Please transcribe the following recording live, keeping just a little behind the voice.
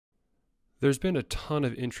There's been a ton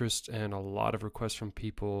of interest and a lot of requests from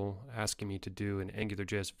people asking me to do an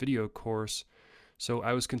AngularJS video course. So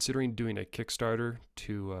I was considering doing a Kickstarter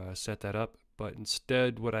to set that up, but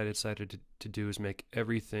instead what I decided to do is make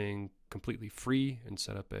everything completely free and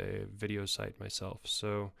set up a video site myself.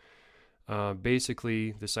 So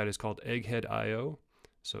basically the site is called egghead.io.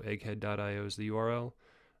 So egghead.io is the URL.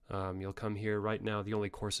 You'll come here right now. The only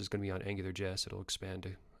course is going to be on AngularJS. It'll expand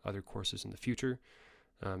to other courses in the future.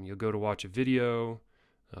 You'll go to watch a video.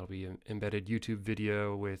 It'll be an embedded YouTube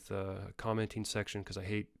video with a commenting section because I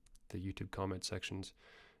hate the YouTube comment sections.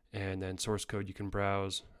 And then source code you can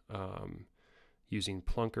browse using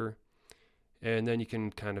Plunker. And then you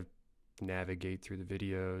can kind of navigate through the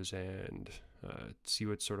videos and see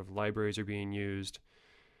what sort of libraries are being used.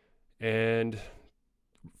 And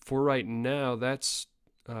for right now, that's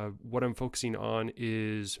what I'm focusing on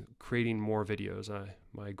is creating more videos.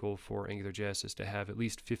 My goal for AngularJS is to have at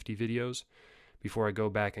least 50 videos before I go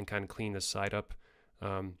back and kind of clean the site up.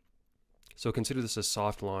 So consider this a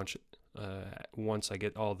soft launch. Once I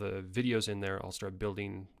get all the videos in there, I'll start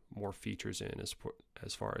building more features in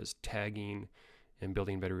as far as tagging and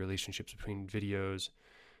building better relationships between videos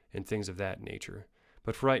and things of that nature.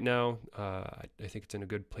 But for right now, I think it's in a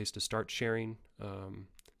good place to start sharing.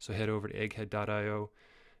 So head over to egghead.io.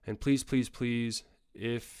 And please, please, please,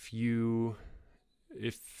 if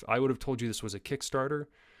I would have told you this was a Kickstarter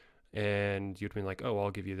and you'd been like, oh, I'll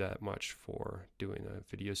give you that much for doing a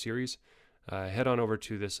video series, head on over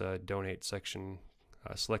to this donate section,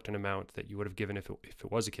 select an amount that you would have given if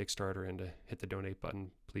it was a Kickstarter and hit the donate button,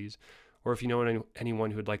 please. Or if you know anyone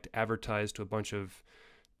who would like to advertise to a bunch of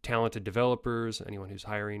talented developers, anyone who's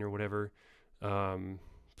hiring or whatever,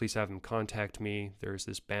 please have them contact me. There's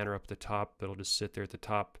this banner up at the top that'll just sit there at the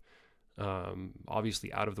top,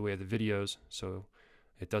 obviously out of the way of the videos, so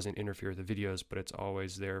it doesn't interfere with the videos, but it's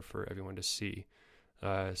always there for everyone to see.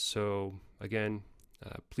 So again,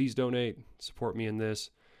 please donate, support me in this.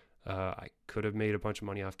 I could have made a bunch of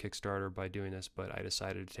money off Kickstarter by doing this, but I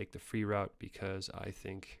decided to take the free route because I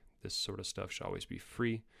think this sort of stuff should always be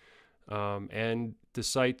free. And the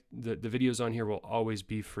site, the videos on here will always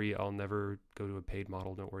be free. I'll never go to a paid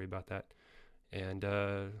model. Don't worry about that. And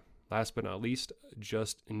last but not least,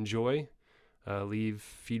 just enjoy. Leave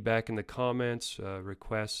feedback in the comments,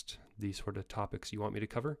 request the sort of topics you want me to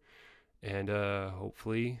cover, and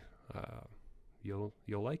hopefully you'll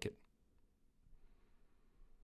like it.